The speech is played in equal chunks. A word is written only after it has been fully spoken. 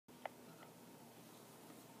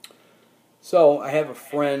So I have a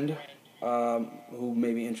friend who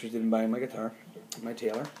may be interested in buying my guitar, my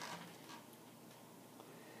Taylor,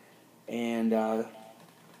 and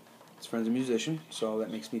his friend's a musician, so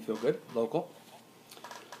that makes me feel good, local.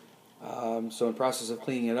 So in the process of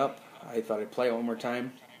cleaning it up, I thought I'd play it one more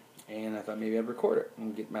time, and I thought maybe I'd record it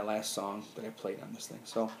and get my last song that I played on this thing.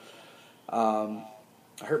 So I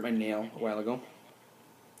hurt my nail a while ago,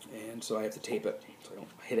 and so I have to tape it so I don't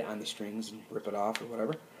hit it on the strings and rip it off or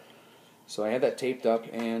whatever. So I have that taped up,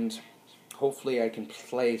 and hopefully I can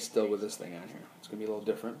play still with this thing on here. It's going to be a little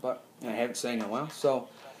different, but I haven't sang in a while. So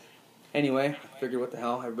anyway, I figured what the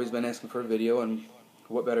hell, everybody's been asking for a video, and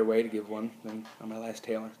what better way to give one than on my last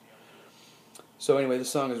Taylor. So anyway, this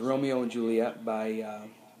song is Romeo and Juliet by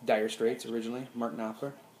Straits originally, Mark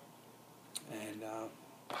Knopfler. And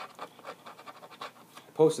I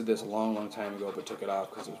posted this a long time ago, but took it off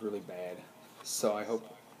because it was really bad. So I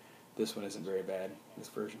hope this one isn't very bad, this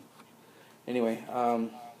version. Anyway, hope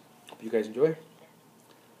you guys enjoy.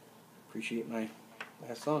 Appreciate my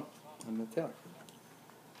last song on the Taylor.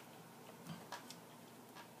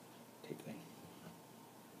 Tape thing.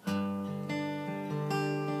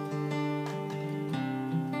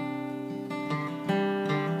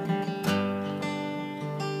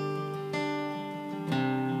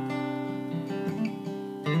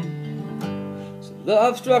 So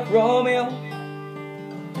love struck Romeo,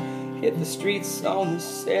 hit the streets on the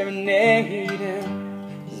serenade,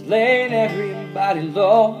 and he's laying everybody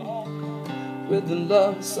low with the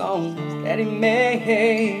love songs that he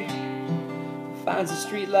made. Finds a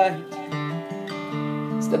street light,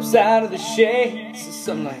 steps out of the shade, says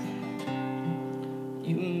something like,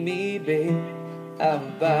 "You and me, babe, how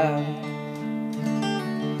about it?"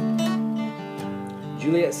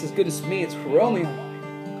 Juliet says, "Goodness me, it's Romeo."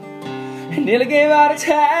 I nearly gave out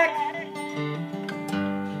attack.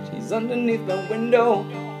 She's underneath my window,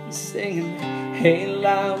 singing, "Hey,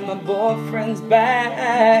 loud, my boyfriend's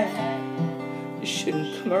back. You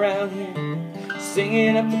shouldn't come around here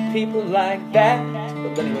singing up to people like that."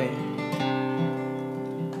 But anyway,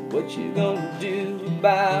 what you gonna do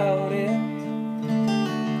about it?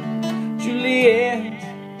 Juliet,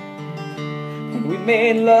 when we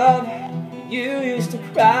made love, you used to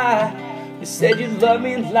cry. You said you'd love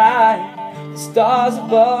me and lie. The stars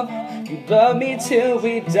above, you'd love me till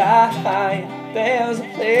we die. There's a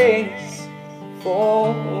place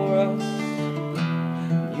for us.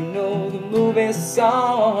 You know the movie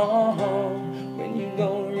song. When you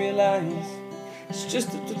gonna realize it's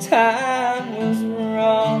just that the time was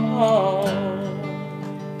wrong.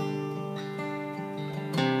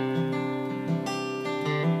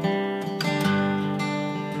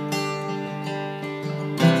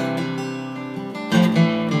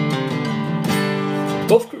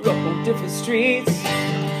 Both grew up on different streets,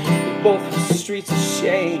 but both the streets of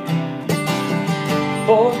shame.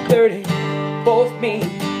 Both dirty, both mean,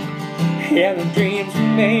 yeah, the dreams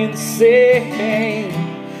remain the same.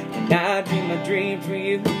 And I dream my dream for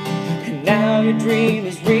you, and now your dream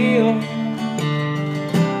is real.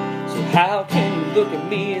 So how can you look at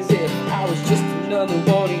me as if I was just another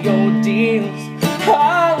one of your deals?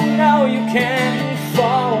 Oh, no, you can't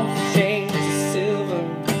fall for chains of silver.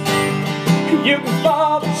 You can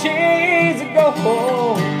fall for chains of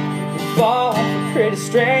gold. You can fall for pretty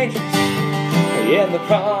strangers, and the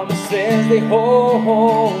promises they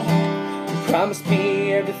hold. You promised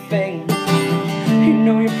me everything. You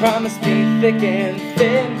know you promised me thick and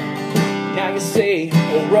thin. Now you say,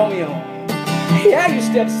 "Oh, Romeo, yeah, you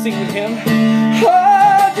stepped to sing with him."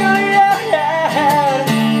 Oh, Juliet,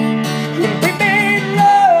 when we made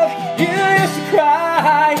love, you used to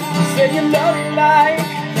cry. You said you loved me like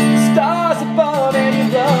stars above, and you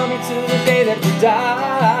love me till the day that you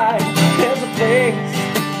die. There's a place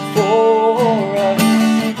for us.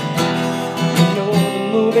 You know the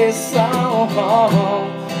movie song.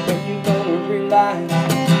 When you gonna realize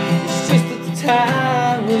it's just that the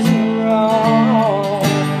time was wrong.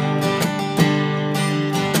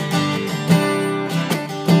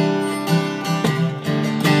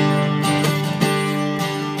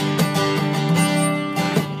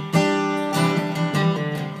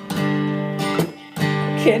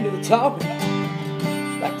 Can't do the talking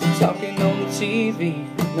like the talking on the TV,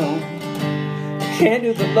 no. Can't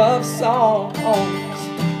do the love songs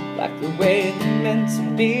like the way they're meant to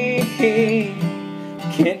be.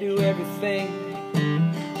 Can't do everything,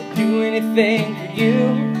 but do anything for you.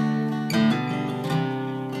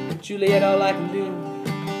 But Juliet, all I can do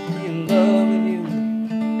is be in love with you.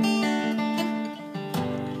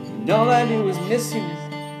 And all I do is miss you,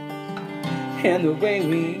 and the way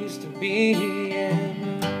we used to be.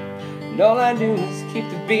 And all I do is keep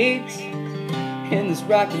the beat in this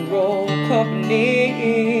rock and roll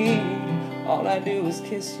company. All I do is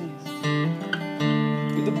kiss you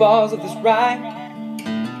through the bars of this ride.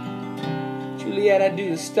 Juliet, I do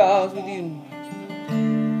the stars with you.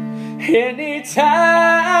 Anytime,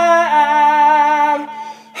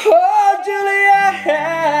 oh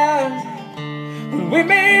Juliet, when we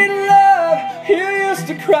made love, you used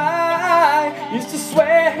to cry, used to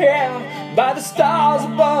swear by the stars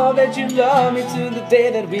above that you love me to the day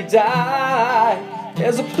that we die.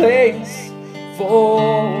 There's a place for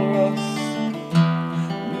us,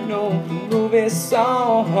 you know the movie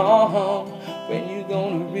song, when you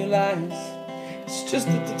gonna realize it's just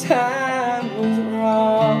that the time was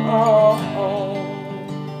wrong.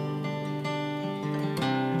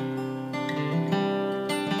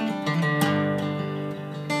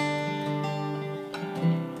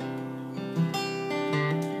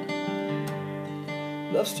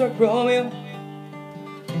 Love struck Romeo,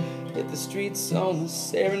 hit the streets on the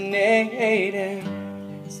serenade,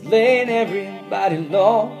 and it's laying everybody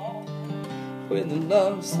low with the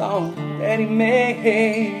love song that he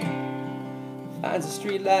made. Finds a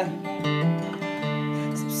street light,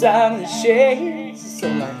 steps out of the shades, so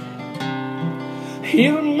like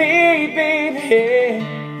you and me, baby.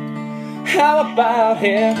 How about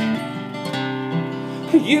him?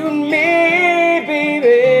 You and me,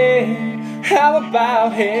 baby. How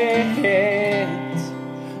about it?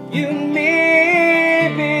 You and me,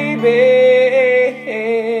 baby.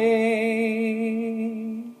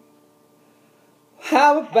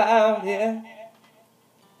 How about it,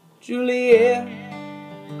 Juliet?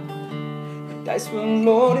 The dice were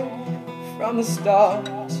loaded from the start,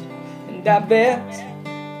 and I bet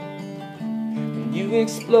when you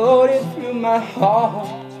exploded through my heart,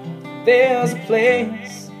 there's a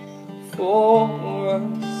place for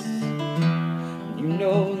us. You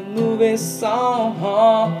know the movie song,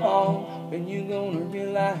 when you gonna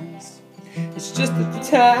realize it's just that the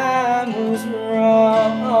time was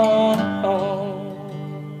wrong.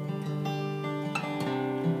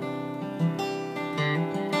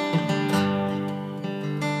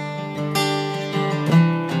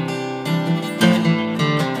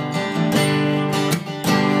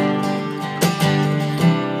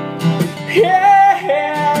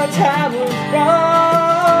 Yeah, the time was wrong.